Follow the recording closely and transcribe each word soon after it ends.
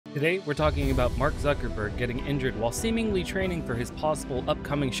Today, we're talking about Mark Zuckerberg getting injured while seemingly training for his possible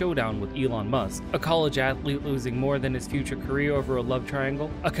upcoming showdown with Elon Musk, a college athlete losing more than his future career over a love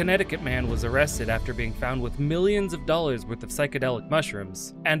triangle, a Connecticut man was arrested after being found with millions of dollars worth of psychedelic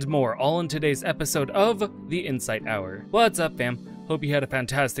mushrooms, and more, all in today's episode of the Insight Hour. What's up, fam? Hope you had a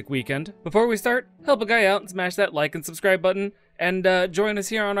fantastic weekend. Before we start, help a guy out and smash that like and subscribe button, and join us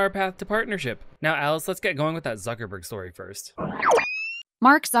here on our path to partnership. Now, Alice, let's get going with that Zuckerberg story first.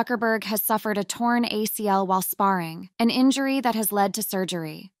 Mark Zuckerberg has suffered a torn ACL while sparring, an injury that has led to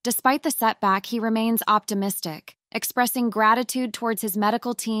surgery. Despite the setback, he remains optimistic, expressing gratitude towards his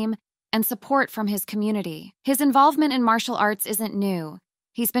medical team and support from his community. His involvement in martial arts isn't new.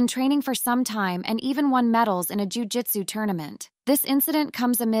 He's been training for some time and even won medals in a jiu-jitsu tournament. This incident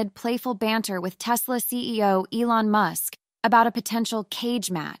comes amid playful banter with Tesla CEO Elon Musk about a potential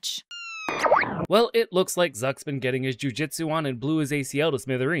cage match. Well, it looks like Zuck's been getting his jiu-jitsu on and blew his ACL to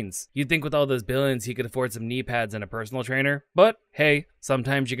smithereens. You'd think with all those billions he could afford some knee pads and a personal trainer, but hey,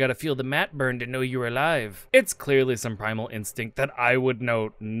 sometimes you gotta feel the mat burn to know you're alive. It's clearly some primal instinct that I would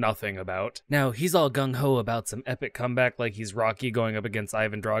know nothing about. Now, he's all gung-ho about some epic comeback like he's Rocky going up against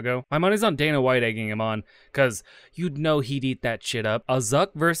Ivan Drago. My money's on Dana White egging him on, cause you'd know he'd eat that shit up. A Zuck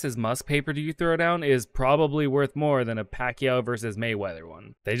versus Musk pay-per-view throwdown is probably worth more than a Pacquiao versus Mayweather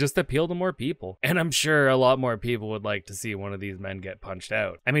one. They just appeal to more people. And I'm sure a lot more people would like to see one of these men get punched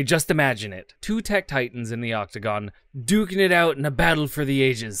out. I mean, just imagine it. Two tech titans in the octagon, duking it out in a battle for the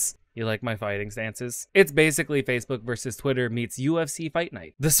ages. You like my fighting stances? It's basically Facebook versus Twitter meets UFC Fight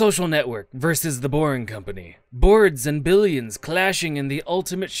Night. The Social Network versus The Boring Company. Boards and billions clashing in the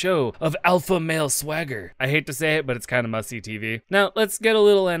ultimate show of alpha male swagger. I hate to say it, but it's kind of must-see TV. Now, let's get a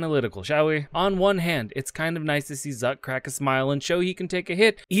little analytical, shall we? On one hand, it's kind of nice to see Zuck crack a smile and show he can take a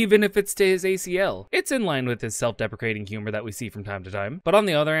hit, even if it's to his ACL. It's in line with his self-deprecating humor that we see from time to time. But on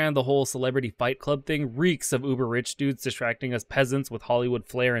the other hand, the whole celebrity fight club thing reeks of uber-rich dudes distracting us peasants with Hollywood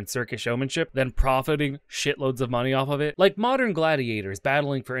flair and circus showmanship, then profiting shitloads of money off of it, like modern gladiators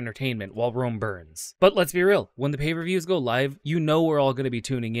battling for entertainment while Rome burns. But let's be real, when the pay-per-views go live, you know we're all going to be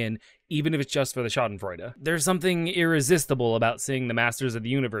tuning in, even if it's just for the schadenfreude. There's something irresistible about seeing the masters of the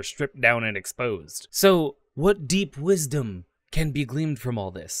universe stripped down and exposed. So, what deep wisdom can be gleaned from all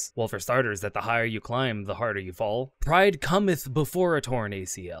this? Well, for starters, that the higher you climb, the harder you fall. Pride cometh before a torn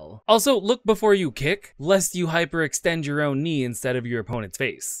ACL. Also, look before you kick, lest you hyperextend your own knee instead of your opponent's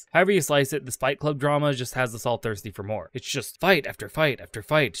face. However you slice it, this Fight Club drama just has us all thirsty for more. It's just fight after fight after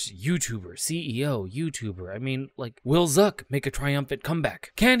fight. YouTuber, CEO, YouTuber. I mean, like, will Zuck make a triumphant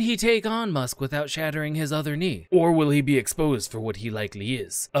comeback? Can he take on Musk without shattering his other knee? Or will he be exposed for what he likely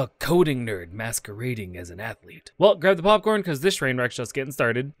is? A coding nerd masquerading as an athlete. Well, grab the popcorn, because this train wreck's just getting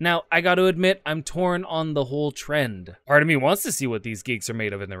started. Now, I gotta admit, I'm torn on the whole trend. Part of me wants to see what these geeks are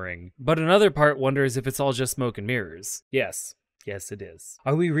made of in the ring, but another part wonders if it's all just smoke and mirrors. Yes, it is.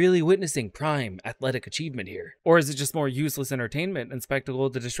 Are we really witnessing prime athletic achievement here? Or is it just more useless entertainment and spectacle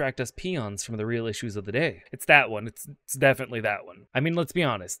to distract us peons from the real issues of the day? It's that one. It's definitely that one. I mean, let's be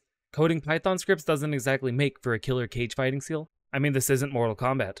honest. Coding Python scripts doesn't exactly make for a killer cage fighting skill. I mean, this isn't Mortal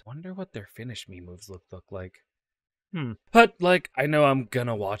Kombat. Wonder what their finish me moves look like. But, like, I know I'm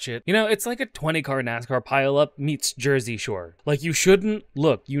gonna watch it. You know, it's like a 20-car NASCAR pileup meets Jersey Shore. Like, you shouldn't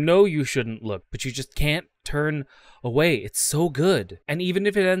look. You know you shouldn't look, but you just can't turn away. It's so good. And even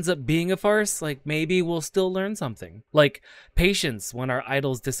if it ends up being a farce, like, maybe we'll still learn something. Like, patience when our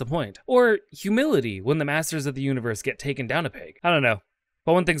idols disappoint. Or humility when the masters of the universe get taken down a peg. I don't know.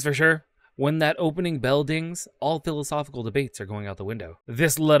 But one thing's for sure. When that opening bell dings, all philosophical debates are going out the window.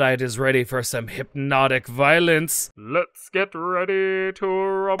 This Luddite is ready for some hypnotic violence. Let's get ready to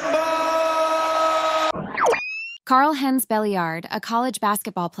rumble. Karl-Heinz Belliard, a college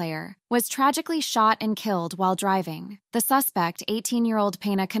basketball player, was tragically shot and killed while driving. The suspect, 18-year-old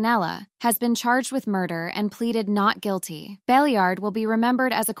Pena Canella, has been charged with murder and pleaded not guilty. Belliard will be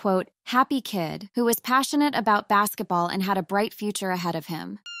remembered as a, quote, happy kid who was passionate about basketball and had a bright future ahead of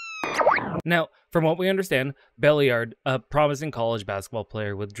him. Now, from what we understand, Belliard, a promising college basketball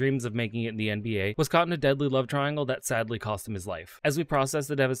player with dreams of making it in the NBA, was caught in a deadly love triangle that sadly cost him his life. As we process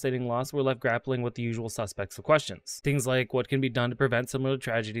the devastating loss, we're left grappling with the usual suspects of questions. Things like what can be done to prevent similar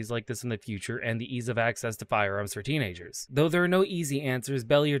tragedies like this in the future and the ease of access to firearms for teenagers. Though there are no easy answers,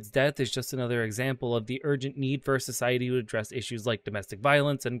 Belliard's death is just another example of the urgent need for society to address issues like domestic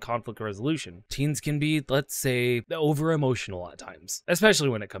violence and conflict resolution. Teens can be, let's say, over-emotional at times, especially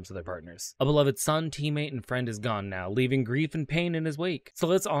when it comes to their partners. years. A beloved son, teammate, and friend is gone now, leaving grief and pain in his wake. So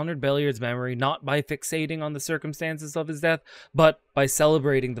let's honor Belliard's memory not by fixating on the circumstances of his death, but by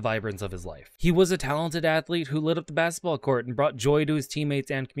celebrating the vibrance of his life. He was a talented athlete who lit up the basketball court and brought joy to his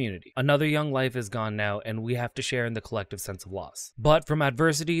teammates and community. Another young life is gone now, and we have to share in the collective sense of loss. But from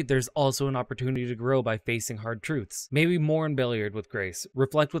adversity, there's also an opportunity to grow by facing hard truths. Maybe mourn Belliard with grace,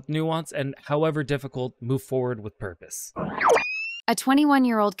 reflect with nuance, and however difficult, move forward with purpose. A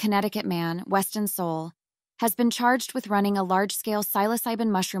 21-year-old Connecticut man, Weston Soul, has been charged with running a large-scale psilocybin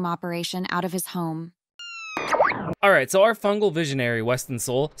mushroom operation out of his home. Alright, so our fungal visionary, Weston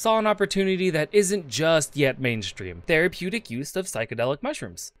Soul, saw an opportunity that isn't just yet mainstream: therapeutic use of psychedelic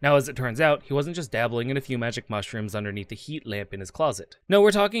mushrooms. Now, as it turns out, he wasn't just dabbling in a few magic mushrooms underneath a heat lamp in his closet. No,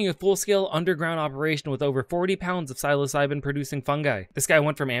 we're talking a full-scale underground operation with over 40 pounds of psilocybin-producing fungi. This guy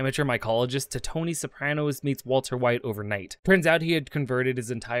went from amateur mycologist to Tony Sopranos meets Walter White overnight. Turns out he had converted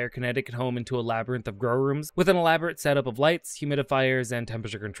his entire Connecticut home into a labyrinth of grow rooms with an elaborate setup of lights, humidifiers, and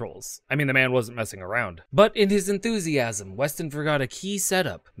temperature controls. I mean, the man wasn't messing around. But in his enthusiasm, Weston forgot a key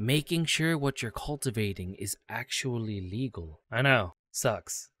setup: making sure what you're cultivating is actually legal. I know,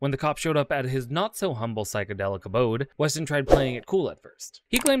 sucks. When the cop showed up at his not-so-humble psychedelic abode, Weston tried playing it cool at first.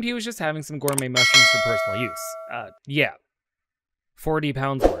 He claimed he was just having some gourmet mushrooms for personal use. Yeah. 40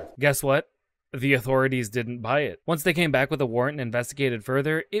 pounds worth. Guess what? The authorities didn't buy it. Once they came back with a warrant and investigated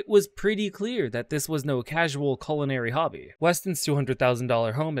further, it was pretty clear that this was no casual culinary hobby. Weston's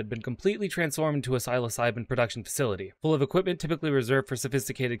 $200,000 home had been completely transformed into a psilocybin production facility, full of equipment typically reserved for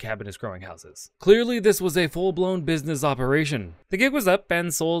sophisticated cannabis growing houses. Clearly, this was a full-blown business operation. The gig was up,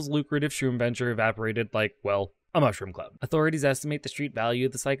 and Soul's lucrative shroom venture evaporated like, well, a mushroom cloud. Authorities estimate the street value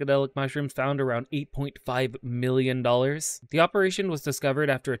of the psychedelic mushrooms found around $8.5 million. The operation was discovered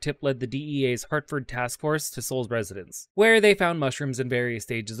after a tip led the DEA's Hartford task force to Soul's residence, where they found mushrooms in various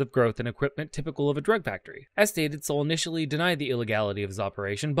stages of growth and equipment typical of a drug factory. As stated, Soul initially denied the illegality of his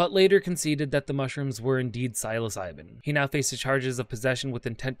operation, but later conceded that the mushrooms were indeed psilocybin. He now faces charges of possession with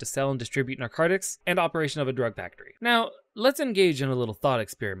intent to sell and distribute narcotics and operation of a drug factory. Now, let's engage in a little thought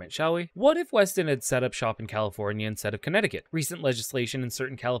experiment, shall we? What if Weston had set up shop in California instead of Connecticut? Recent legislation in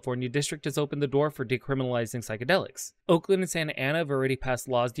certain California districts has opened the door for decriminalizing psychedelics. Oakland and Santa Ana have already passed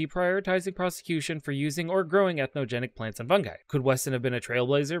laws deprioritizing prosecution for using or growing ethnogenic plants and fungi. Could Weston have been a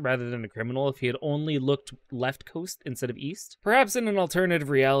trailblazer rather than a criminal if he had only looked left coast instead of east? Perhaps in an alternative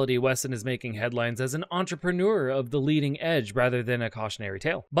reality, Weston is making headlines as an entrepreneur of the leading edge rather than a cautionary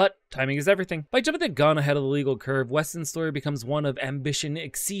tale. But timing is everything. By jumping the gun ahead of the legal curve, Weston's story becomes one of ambition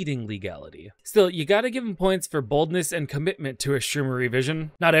exceeding legality. Still, you gotta give him points for boldness and commitment to a shroomery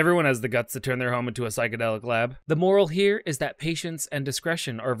vision. Not everyone has the guts to turn their home into a psychedelic lab. The moral here is that patience and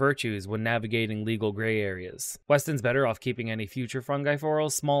discretion are virtues when navigating legal gray areas. Weston's better off keeping any future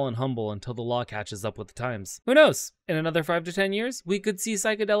fungiflorals small and humble until the law catches up with the times. Who knows? In another 5 to 10 years, we could see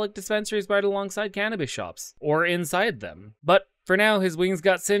psychedelic dispensaries right alongside cannabis shops, or inside them. But for now, his wings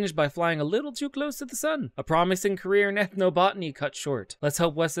got singed by flying a little too close to the sun. A promising career in ethnobotany cut short. Let's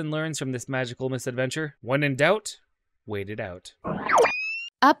hope Weston learns from this magical misadventure. When in doubt, wait it out.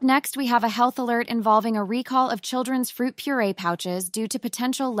 Up next, we have a health alert involving a recall of children's fruit puree pouches due to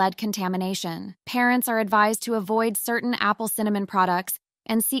potential lead contamination. Parents are advised to avoid certain apple cinnamon products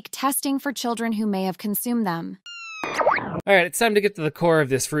and seek testing for children who may have consumed them. Alright, it's time to get to the core of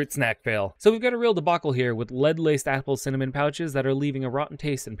this fruit snack fail. So we've got a real debacle here with lead-laced apple cinnamon pouches that are leaving a rotten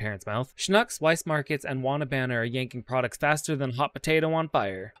taste in parents' mouth. Schnucks, Weiss Markets, and Wanabana are yanking products faster than hot potato on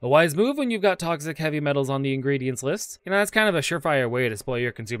fire. A wise move when you've got toxic heavy metals on the ingredients list. You know, that's kind of a surefire way to spoil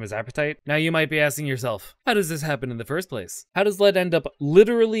your consumer's appetite. Now you might be asking yourself, how does this happen in the first place? How does lead end up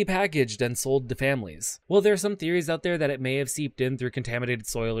literally packaged and sold to families? Well, there are some theories out there that it may have seeped in through contaminated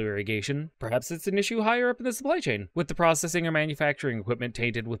soil or irrigation. Perhaps it's an issue higher up in the supply chain, with the processing or manufacturing equipment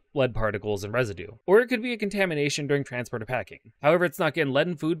tainted with lead particles and residue. Or it could be a contamination during transport or packing. However, it's not getting lead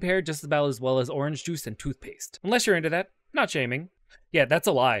in food paired just about as well as orange juice and toothpaste. Unless you're into that, not shaming. Yeah, that's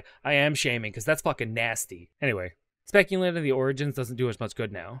a lie. I am shaming because that's fucking nasty. Anyway. Speculating the origins doesn't do us much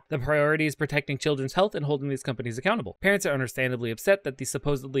good now. The priority is protecting children's health and holding these companies accountable. Parents are understandably upset that these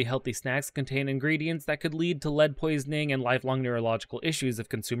supposedly healthy snacks contain ingredients that could lead to lead poisoning and lifelong neurological issues if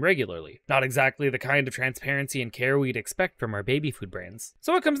consumed regularly. Not exactly the kind of transparency and care we'd expect from our baby food brands.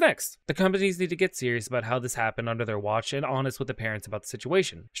 So what comes next? The companies need to get serious about how this happened under their watch and honest with the parents about the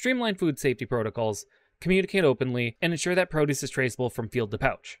situation. Streamline food safety protocols, communicate openly, and ensure that produce is traceable from field to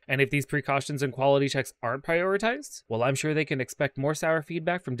pouch. And if these precautions and quality checks aren't prioritized, well, I'm sure they can expect more sour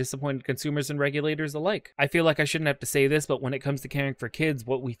feedback from disappointed consumers and regulators alike. I feel like I shouldn't have to say this, but when it comes to caring for kids,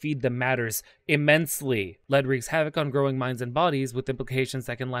 what we feed them matters immensely. Lead wreaks havoc on growing minds and bodies with implications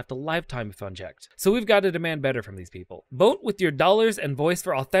that can last a lifetime if unchecked. So we've got to demand better from these people. Vote with your dollars and voice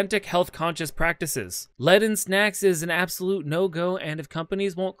for authentic, health-conscious practices. Lead in snacks is an absolute no-go, and if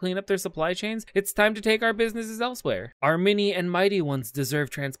companies won't clean up their supply chains, it's time to take our businesses elsewhere. Our mini and mighty ones deserve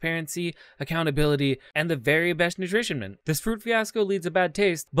transparency, accountability, and the very best nutrition. This fruit fiasco leaves a bad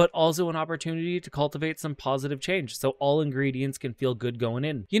taste, but also an opportunity to cultivate some positive change so all ingredients can feel good going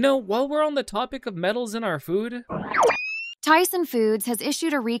in. You know, while we're on the topic of metals in our food, Tyson Foods has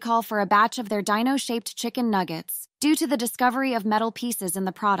issued a recall for a batch of their dino-shaped chicken nuggets due to the discovery of metal pieces in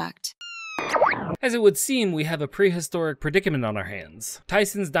the product. As it would seem, we have a prehistoric predicament on our hands.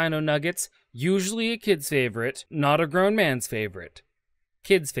 Tyson's Dino Nuggets, usually a kid's favorite, not a grown man's favorite.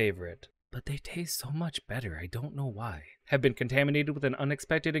 Kid's favorite. But they taste so much better, I don't know why. Have been contaminated with an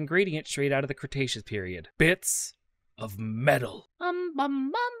unexpected ingredient straight out of the Cretaceous period. Bits of metal. Bum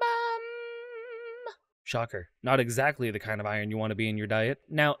bum bum bum. Shocker. Not exactly the kind of iron you want to be in your diet.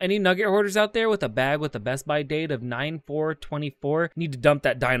 Now, any nugget hoarders out there with a bag with a Best Buy date of 9/4/24 need to dump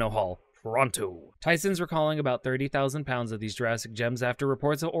that dino haul. Pronto. Tyson's recalling about 30,000 pounds of these Jurassic gems after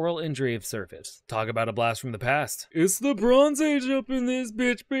reports of oral injury have surfaced. Talk about a blast from the past. It's the Bronze Age up in this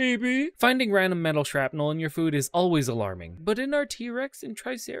bitch, baby. Finding random metal shrapnel in your food is always alarming. But in our T-Rex and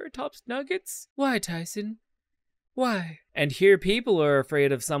Triceratops nuggets? Why, Tyson? Why? And here people are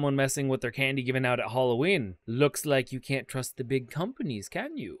afraid of someone messing with their candy given out at Halloween. Looks like you can't trust the big companies,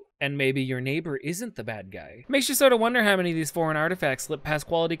 can you? And maybe your neighbor isn't the bad guy. Makes you sort of wonder how many of these foreign artifacts slip past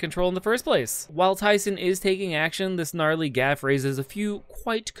quality control in the first place. While Tyson is taking action, this gnarly gaffe raises a few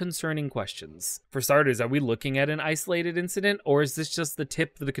quite concerning questions. For starters, are we looking at an isolated incident, or is this just the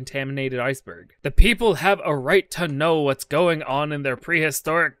tip of the contaminated iceberg? The people have a right to know what's going on in their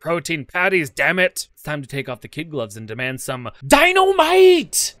prehistoric protein patties, damn it! It's time to take off the kid gloves and demand some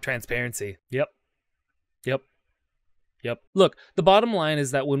dynamite! Transparency. Yep. Look, the bottom line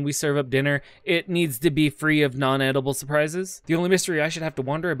is that when we serve up dinner, it needs to be free of non-edible surprises. The only mystery I should have to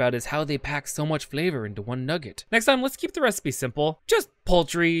wonder about is how they pack so much flavor into one nugget. Next time, let's keep the recipe simple. Just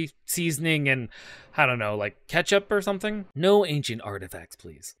poultry, seasoning, and I don't know, like ketchup or something. No ancient artifacts,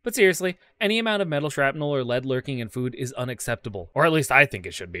 please. But seriously, any amount of metal shrapnel or lead lurking in food is unacceptable. Or at least I think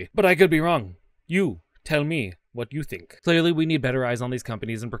it should be. But I could be wrong. You tell me what you think. Clearly, we need better eyes on these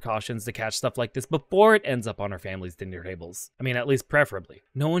companies and precautions to catch stuff like this before it ends up on our families' dinner tables. I mean, at least preferably.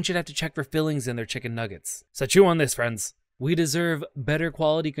 No one should have to check for fillings in their chicken nuggets. So chew on this, friends. We deserve better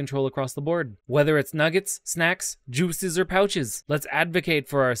quality control across the board. Whether it's nuggets, snacks, juices, or pouches. Let's advocate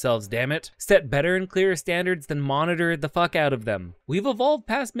for ourselves, damn it. Set better and clearer standards, then monitor the fuck out of them. We've evolved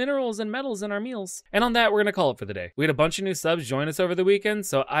past minerals and metals in our meals. And on that, we're gonna call it for the day. We had a bunch of new subs join us over the weekend,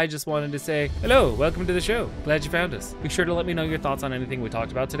 so I just wanted to say, hello, welcome to the show. Glad you found us. Be sure to let me know your thoughts on anything we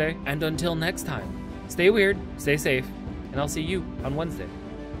talked about today. And until next time, stay weird, stay safe, and I'll see you on Wednesday.